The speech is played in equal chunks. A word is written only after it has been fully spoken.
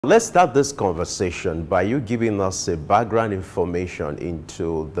Let's start this conversation by you giving us a background information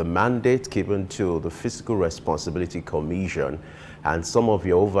into the mandate given to the Fiscal Responsibility Commission and some of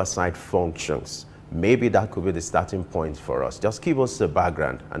your oversight functions. Maybe that could be the starting point for us. Just give us a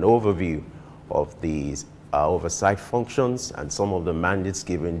background, an overview of these oversight functions and some of the mandates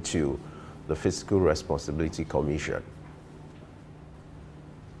given to the Fiscal Responsibility Commission.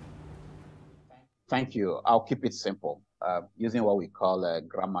 Thank you. I'll keep it simple, using what we call a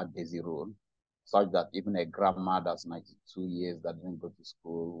grammar daisy rule, such that even a grammar that's 92 years that didn't go to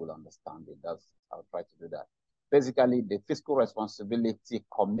school will understand it. I'll try to do that. Basically, the Fiscal Responsibility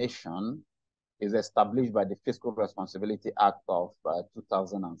Commission is established by the Fiscal Responsibility Act of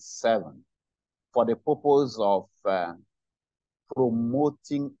 2007 for the purpose of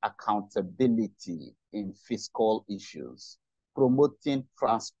promoting accountability in fiscal issues, promoting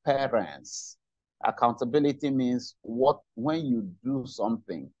transparency. Accountability means when you do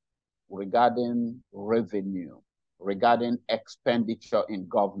something regarding revenue, regarding expenditure in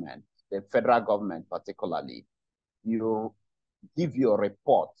government, the federal government particularly, you give your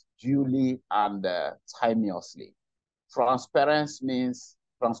report duly and timeously. Transparency means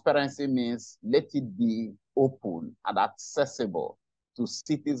let it be open and accessible to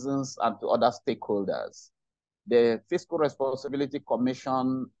citizens and to other stakeholders. The Fiscal Responsibility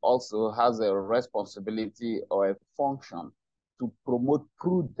Commission also has a responsibility or a function to promote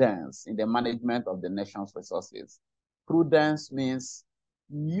prudence in the management of the nation's resources. Prudence means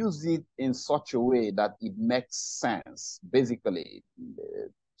use it in such a way that it makes sense. Basically,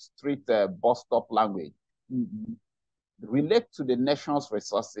 street bus stop language. Relate to the nation's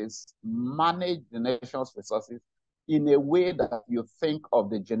resources, manage the nation's resources in a way that you think of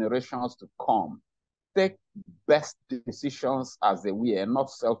the generations to come. Take best decisions as they will, not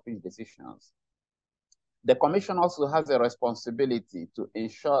selfish decisions. The Commission also has a responsibility to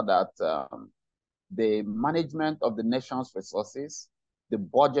ensure that the management of the nation's resources, the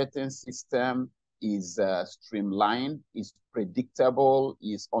budgeting system is streamlined, is predictable,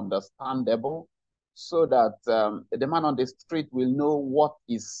 is understandable, so that the man on the street will know what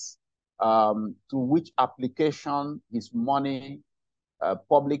is, to which application his money,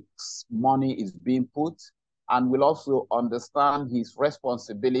 public's money is being put, and will also understand his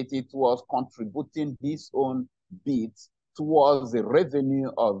responsibility towards contributing his own bit towards the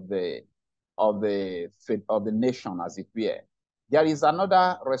revenue of the nation, as it were. There is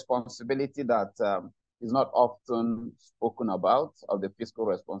another responsibility that is not often spoken about of the Fiscal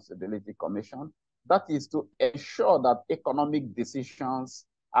Responsibility Commission. That is to ensure that economic decisions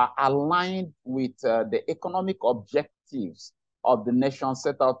are aligned with the economic objectives of the nation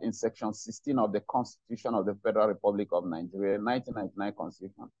set out in Section 16 of the Constitution of the Federal Republic of Nigeria, 1999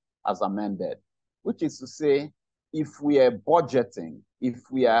 Constitution, as amended, which is to say, if we are budgeting, if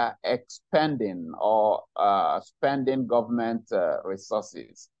we are expending or spending government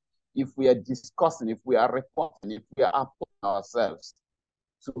resources, if we are discussing, if we are reporting, if we are applying ourselves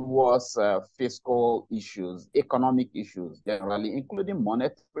towards fiscal issues, economic issues generally, including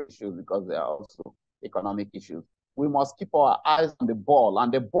monetary issues, because they are also economic issues, we must keep our eyes on the ball.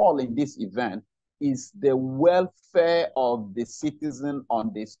 And the ball in this event is the welfare of the citizen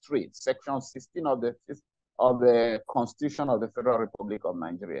on the street, Section 16 of the Constitution of the Federal Republic of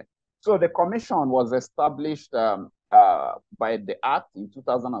Nigeria. So the commission was established by the Act in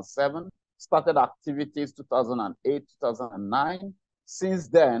 2007, started activities 2008, 2009. Since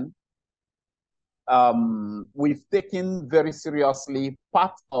then, we've taken very seriously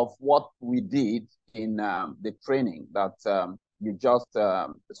part of what we did in the training that you just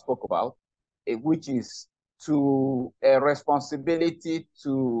spoke about, which is to a responsibility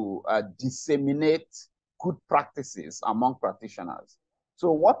to disseminate good practices among practitioners.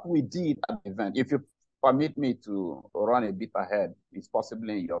 So what we did at the event, if you permit me to run a bit ahead, it's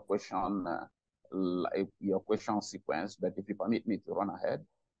possibly in your question sequence, but if you permit me to run ahead,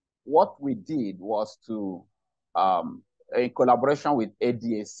 what we did was to, in collaboration with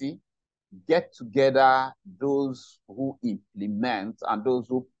ADSC, get together those who implement and those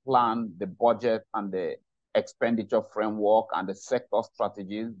who plan the budget and the expenditure framework and the sector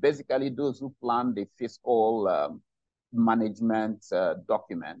strategies, basically those who plan the fiscal management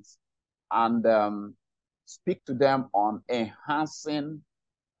documents, and speak to them on enhancing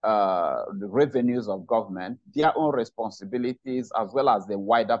the revenues of government, their own responsibilities, as well as the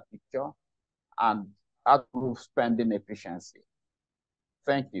wider picture, and improve spending efficiency.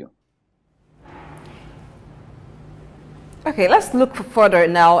 Thank you. Okay, let's look further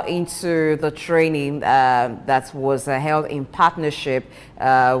now into the training that was held in partnership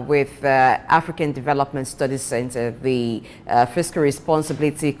with African Development Studies Center, the Fiscal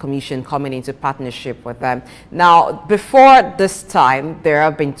Responsibility Commission coming into partnership with them. Now, before this time, there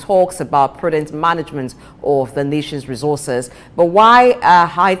have been talks about prudent management of the nation's resources, but why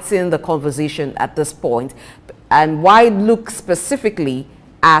heighten the conversation at this point, and why look specifically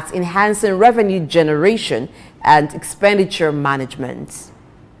at enhancing revenue generation and expenditure management?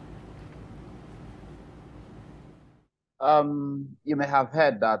 You may have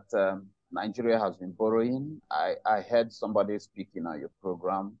heard that Nigeria has been borrowing. I heard somebody speaking on your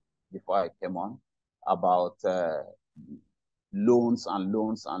program before I came on about loans and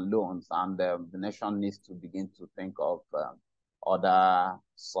loans and loans, and the nation needs to begin to think of other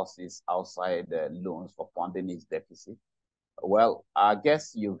sources outside loans for funding its deficit. Well, I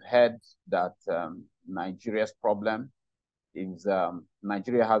guess you've heard that Nigeria's problem is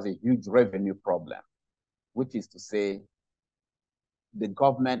Nigeria has a huge revenue problem, which is to say the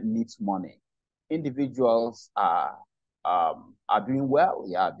government needs money. Individuals are doing well.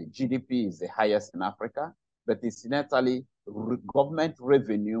 Yeah, the GDP is the highest in Africa, but incidentally, government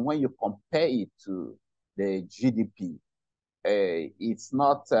revenue, when you compare it to the GDP, it's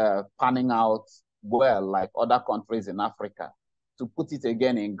not panning out well like other countries in Africa. To put it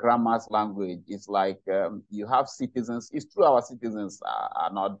again in grandma's language, it's like you have citizens. It's true our citizens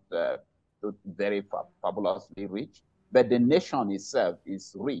are not very fabulously rich, but the nation itself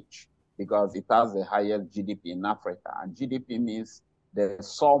is rich because it has the highest GDP in Africa. And GDP means the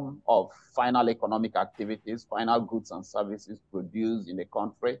sum of final economic activities, final goods and services produced in the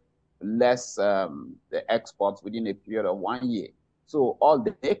country, less the exports within a period of 1 year. So all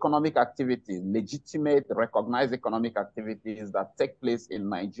the economic activities, legitimate, recognized economic activities that take place in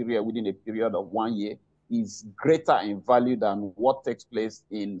Nigeria within a period of 1 year is greater in value than what takes place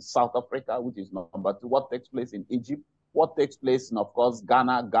in South Africa, which is number 2, what takes place in Egypt, what takes place in, of course,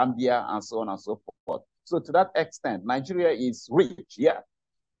 Ghana, Gambia, and so on and so forth. So to that extent, Nigeria is rich, yeah.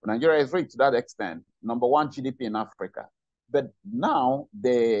 Nigeria is rich to that extent, number 1 GDP in Africa. But now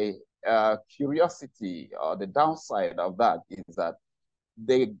the curiosity or the downside of that is that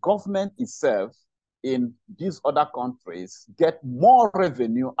the government itself in these other countries get more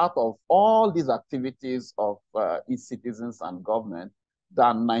revenue out of all these activities of its citizens and government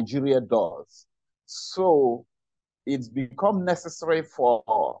than Nigeria does. So it's become necessary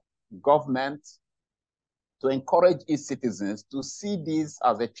for government to encourage its citizens to see this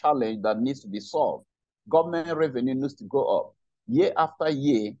as a challenge that needs to be solved. Government revenue needs to go up. Year after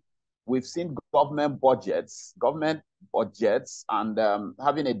year, we've seen government budgets and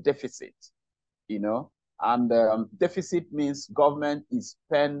having a deficit, you know, and deficit means government is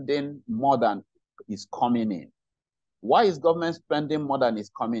spending more than is coming in. Why is government spending more than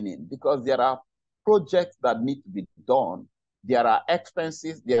is coming in? Because there are projects that need to be done. There are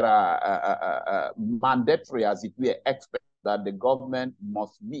expenses, there are mandatory, as it were, expenses that the government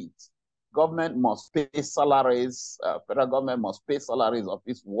must meet. Government must pay salaries, federal government must pay salaries of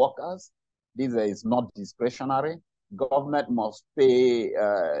its workers. This is not discretionary. Government must pay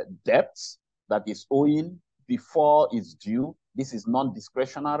debts that is owing before it's due. This is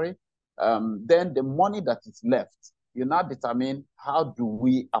non-discretionary. Then the money that is left, you now determine how do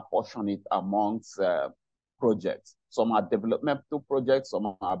we apportion it amongst projects. Some are developmental projects,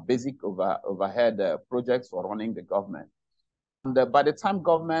 some are basic overhead projects for running the government. And by the time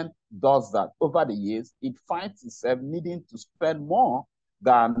government does that over the years, it finds itself needing to spend more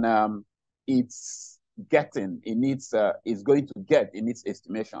than it's getting in its is going to get in its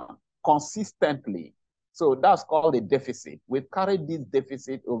estimation consistently. So that's called a deficit. We've carried this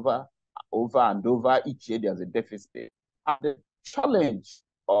deficit over and over. Each year there's a deficit. And the challenge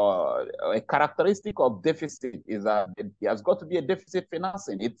or a characteristic of deficit is that it has got to be a deficit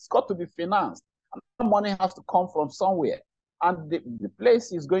financing. It's got to be financed. And money has to come from somewhere. And the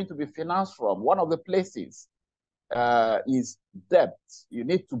place is going to be financed from. One of the places is debt. You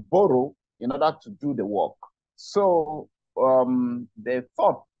need to borrow in order to do the work. So the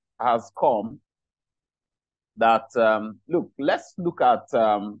thought has come that, look, let's look at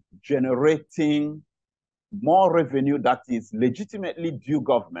generating more revenue that is legitimately due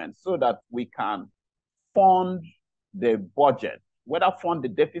government so that we can fund the budget, whether fund the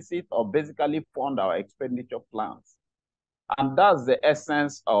deficit or basically fund our expenditure plans. And that's the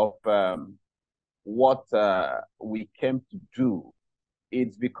essence of what we came to do.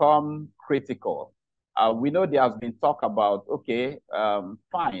 It's become critical. We know there has been talk about, okay,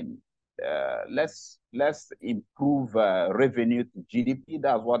 fine, let's improve revenue to GDP.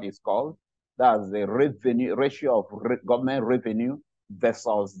 That's what it's called. That's the revenue ratio of government revenue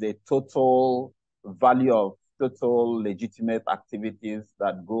versus the total value of total legitimate activities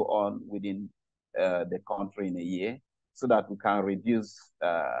that go on within the country in a year, so that we can reduce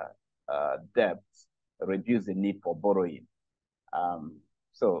debt, reduce the need for borrowing.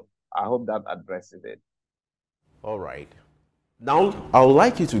 So I hope that addresses it. All right. Now, I would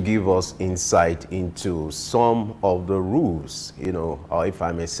like you to give us insight into some of the rules, or if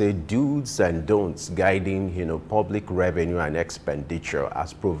I may say, do's and don'ts guiding, public revenue and expenditure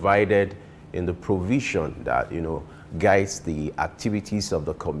as provided in the provision that, guides the activities of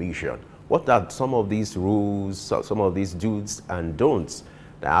the Commission. What are some of these rules, some of these do's and don'ts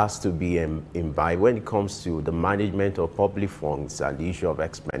that has to be imbibed when it comes to the management of public funds and the issue of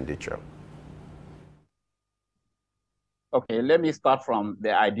expenditure? Okay, let me start from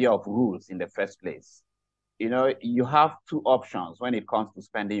the idea of rules in the first place. You have two options when it comes to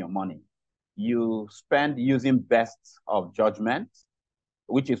spending your money. You spend using best of judgment,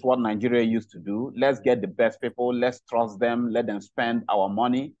 which is what Nigeria used to do. Let's get the best people, let's trust them, let them spend our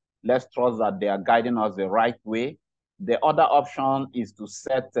money. Let's trust that they are guiding us the right way. The other option is to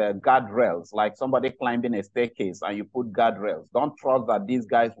set guardrails, like somebody climbing a staircase and you put guardrails. Don't trust that these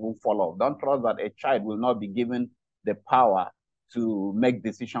guys will fall off. Don't trust that a child will not be given the power to make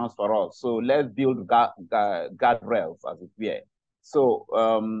decisions for us. So let's build guardrails, as it were. So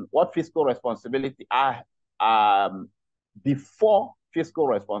what fiscal responsibility before fiscal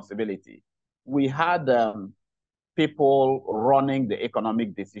responsibility, we had people running the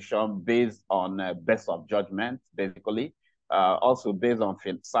economic decision based on best of judgment, basically, also based on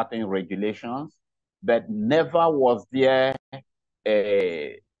certain regulations, but never was there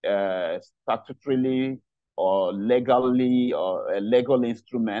a statutorily or legally or a legal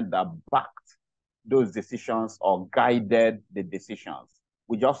instrument that backed those decisions or guided the decisions.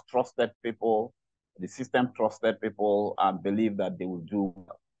 We just trusted people, the system trusted people and believed that they would do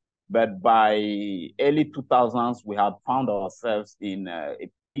well. But by early 2000s, we had found ourselves in a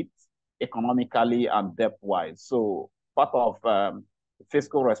pit economically and debt-wise. So part of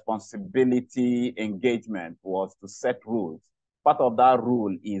fiscal responsibility engagement was to set rules. Part of that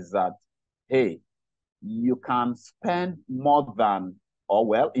rule is that, hey, you can spend more than, or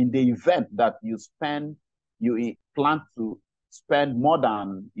well, in the event that you plan to spend more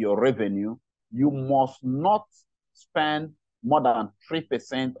than your revenue, you must not spend more than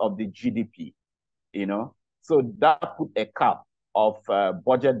 3% of the GDP, So that put a cap of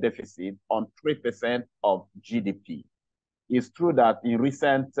budget deficit on 3% of GDP. It's true that in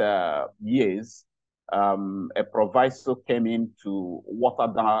recent years, a proviso came in to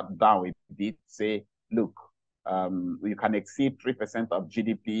water down a bit, say, look, you can exceed 3% of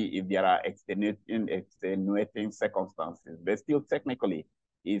GDP if there are extenuating circumstances, but still technically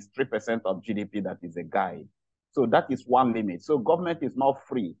it's 3% of GDP that is a guide. So that is one limit. So government is not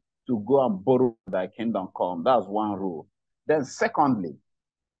free to go and borrow thy kingdom come. That's one rule. Then secondly,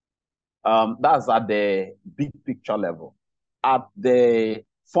 that's at the big picture level. At the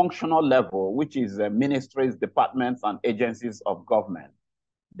functional level, which is ministries, departments, and agencies of government,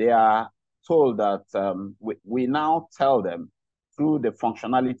 they are told that we now tell them through the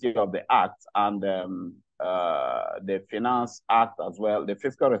functionality of the Act and the Finance Act as well, the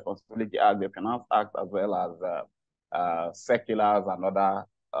Fiscal Responsibility Act, the Finance Act, as well as circulars and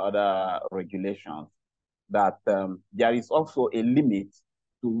other regulations, that there is also a limit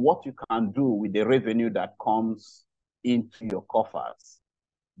to what you can do with the revenue that comes into your coffers.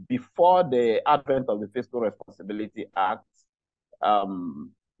 Before the advent of the Fiscal Responsibility Act,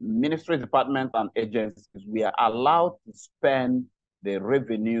 ministry, departments, and agencies were allowed to spend the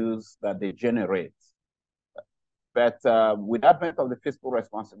revenues that they generate. But with the advent of the Fiscal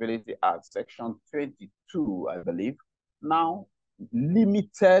Responsibility Act, Section 22, I believe, now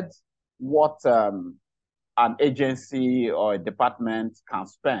limited what an agency or a department can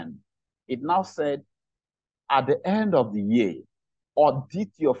spend. It now said, at the end of the year, audit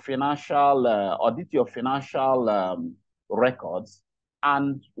your financial records,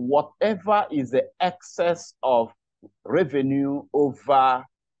 and whatever is the excess of revenue over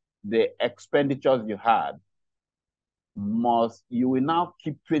the expenditures you had, you will now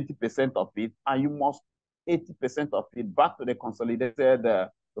keep 20% of it, and you must 80% of it back to the consolidated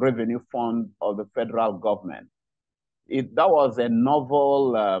revenue fund of the federal government. That was a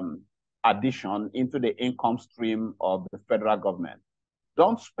novel addition into the income stream of the federal government.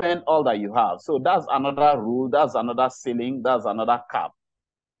 Don't spend all that you have. So that's another rule, that's another ceiling, that's another cap.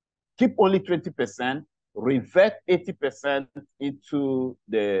 Keep only 20%, revert 80% into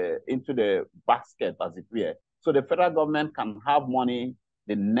the basket, as it were. So the federal government can have money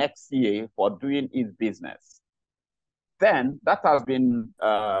the next year for doing its business. Then that has been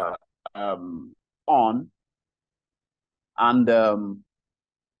on, and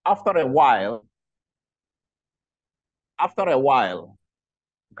after a while,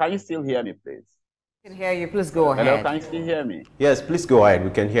 can you still hear me, please? I can hear you. Please go ahead. Hello, can you still hear me? Yes, please go ahead. We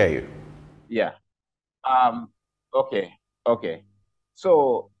can hear you. Yeah. Okay.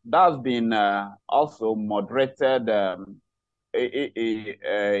 So that's been also moderated a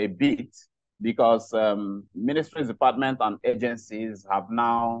bit, because ministries, departments, and agencies have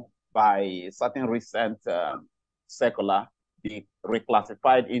now, by certain recent circular, be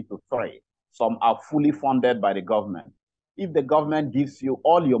reclassified into 3. Some are fully funded by the government. If the government gives you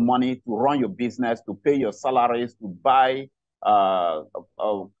all your money to run your business, to pay your salaries, to buy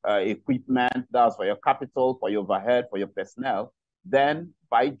equipment, that's for your capital, for your overhead, for your personnel, then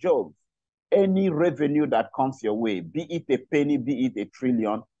by Jove, any revenue that comes your way, be it a penny, be it a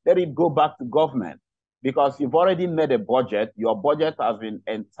trillion, let it go back to government, because you've already made a budget. Your budget has been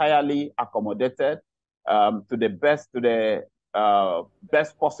entirely accommodated to the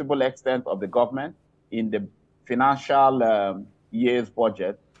best possible extent of the government in the financial year's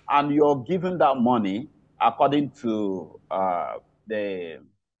budget, and you're given that money according to the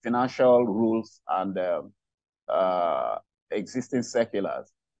financial rules and existing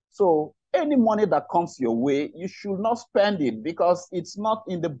circulars. So any money that comes your way, you should not spend it because it's not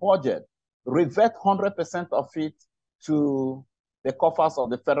in the budget. Revert 100% of it to the coffers of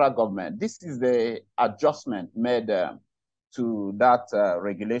the federal government. This is the adjustment made to that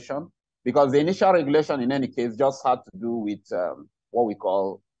regulation, because the initial regulation, in any case, just had to do with what we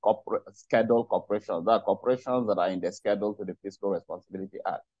call scheduled corporations. There are corporations that are in the schedule to the Fiscal Responsibility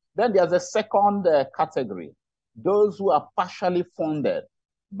Act. Then there's a second category, those who are partially funded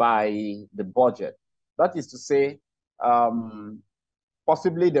by the budget. That is to say,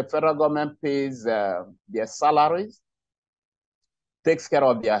 possibly the federal government pays their salaries, takes care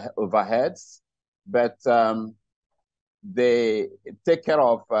of their overheads, but they take care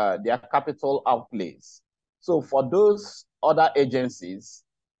of their capital outlays. So for those other agencies,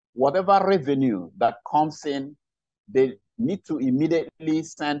 whatever revenue that comes in, they need to immediately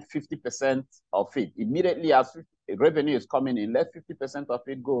send 50% of it. Immediately as revenue is coming in, let 50% of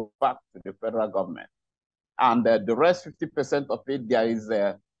it go back to the federal government. And the rest 50% of it, there is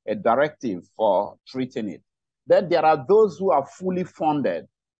a directive for treating it. Then there are those who are fully funded,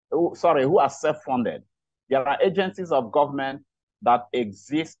 who are self-funded. There are agencies of government that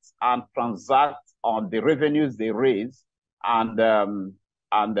exist and transact on the revenues they raise, and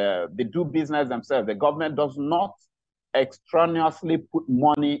they do business themselves. The government does not extraneously put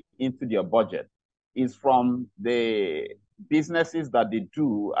money into their budget. It's from the businesses that they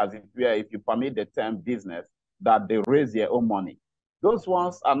do, as it were, if you permit the term business, that they raise their own money. Those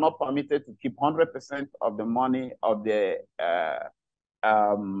ones are not permitted to keep 100% of the money of the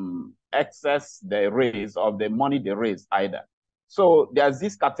excess they raise, of the money they raise either. So there's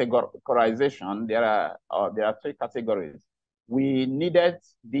this categorization. There are 3 categories. We needed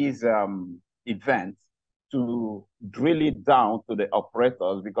these events to drill it down to the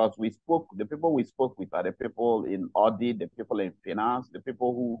operators, because the people we spoke with are the people in audit, the people in finance, the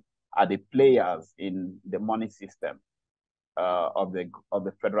people who are the players in the money system of the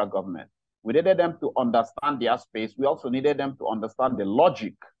federal government. We needed them to understand their space. We also needed them to understand the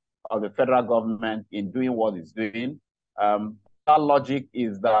logic of the federal government in doing what it's doing. That logic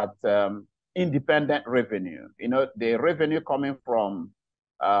is that independent revenue, the revenue coming from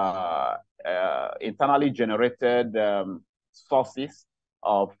internally generated sources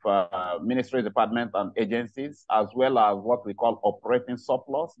of ministry, departments, and agencies, as well as what we call operating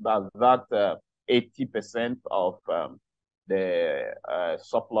surplus. That's that 80% of the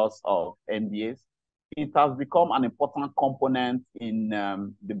surplus of NDAs. It has become an important component in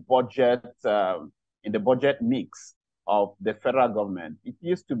the budget mix of the federal government. It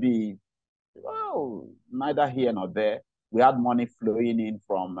used to be, well, neither here nor there. We had money flowing in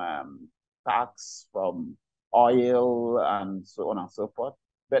from tax, from oil, and so on and so forth.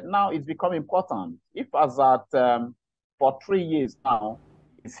 But now it's become important. If as at for 3 years now,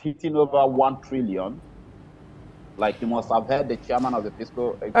 it's hitting over 1 trillion. Like you must have heard the chairman of the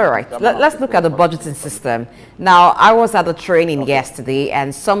fiscal. All right, let's look at the budgeting system. Now, I was at the training yesterday,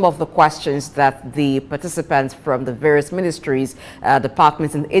 and some of the questions that the participants from the various ministries,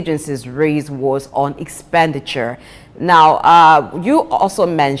 departments, and agencies raised was on expenditure. Now, you also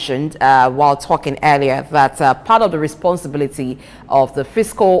mentioned while talking earlier that part of the responsibility of the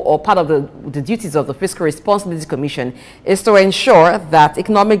fiscal, or part of the duties of the Fiscal Responsibility Commission, is to ensure that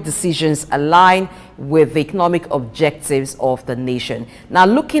economic decisions align with the economic objectives of the nation. Now,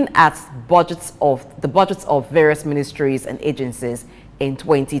 looking at the budgets of various ministries and agencies in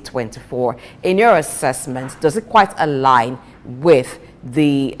 2024, in your assessment, does it quite align with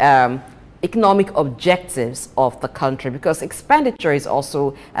the economic objectives of the country? Because expenditure is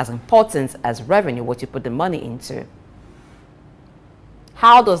also as important as revenue, what you put the money into.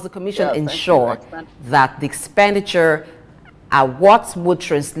 How does the Commission ensure that the expenditure are what would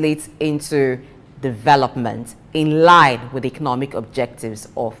translate into development in line with the economic objectives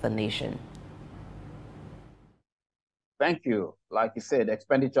of the nation? Thank you. Like you said,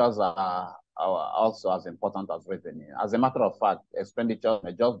 expenditures are also as important as revenue. As a matter of fact, expenditures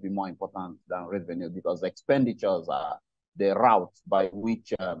may just be more important than revenue, because expenditures are the route by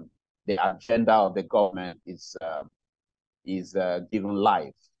which the agenda of the government is given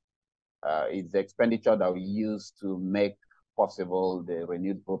life. It's the expenditure that we use to make possible the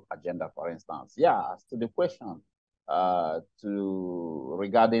renewed hope agenda, for instance. Yeah, as to the question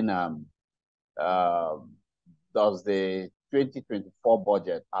regarding does the 2024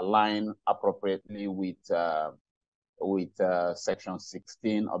 budget align appropriately with Section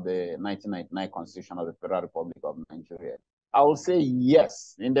 16 of the 1999 Constitution of the Federal Republic of Nigeria? I will say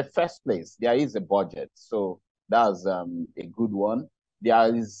yes. In the first place, there is a budget, so that's a good one.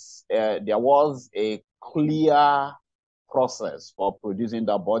 There was a clear process for producing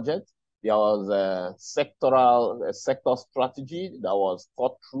that budget. There was a sector strategy that was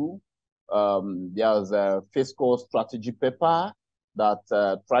thought through. There's a fiscal strategy paper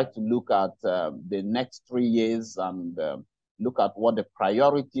that tried to look at the next 3 years and look at what the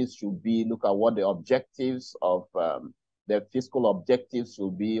priorities should be, look at what the objectives of the fiscal objectives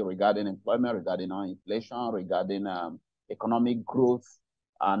should be regarding employment, regarding inflation, regarding economic growth,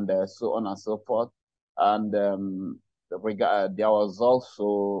 and so on and so forth. And there was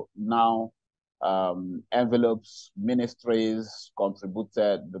also now envelopes, ministries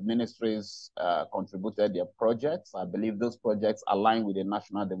contributed their projects. I believe those projects align with the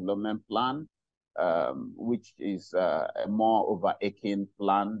National Development Plan, which is a more overarching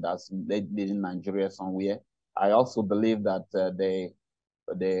plan that's leading Nigeria somewhere. I also believe that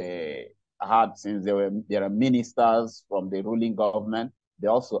they had, since there are ministers from the ruling government, they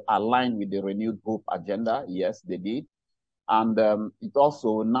also align with the renewed hope agenda. Yes, they did. And it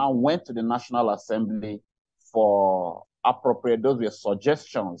also now went to the National Assembly for appropriate, those were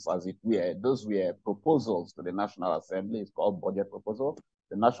suggestions, as it were, those were proposals to the National Assembly. It's called budget proposal.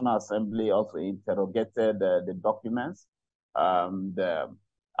 The National Assembly also interrogated the documents.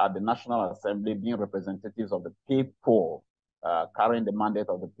 At the National Assembly, being representatives of the people, carrying the mandate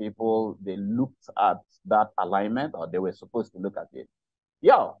of the people, they looked at that alignment, or they were supposed to look at it.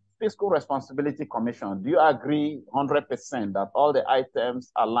 Yeah. Fiscal Responsibility Commission, do you agree 100% that all the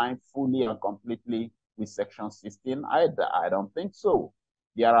items align fully and completely with Section 16? I don't think so.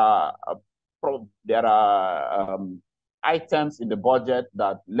 There are items in the budget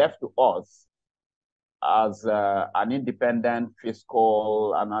that, left to us as an independent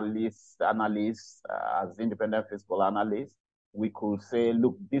fiscal analyst, we could say,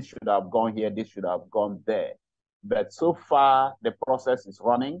 look, this should have gone here, this should have gone there. But so far, the process is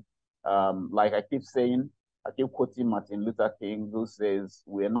running. Like I keep saying, I keep quoting Martin Luther King, who says,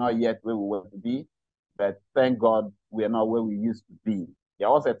 we're not yet where we want to be, but thank God we are not where we used to be. There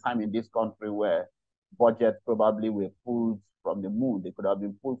was a time in this country where budgets probably were pulled from the moon. They could have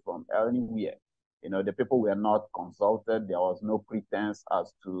been pulled from anywhere. You know, the people were not consulted. There was no pretense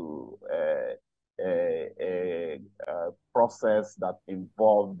as to a process that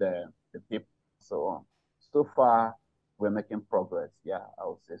involved the people, so on. So far, we're making progress. Yeah, I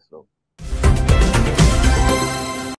would say so.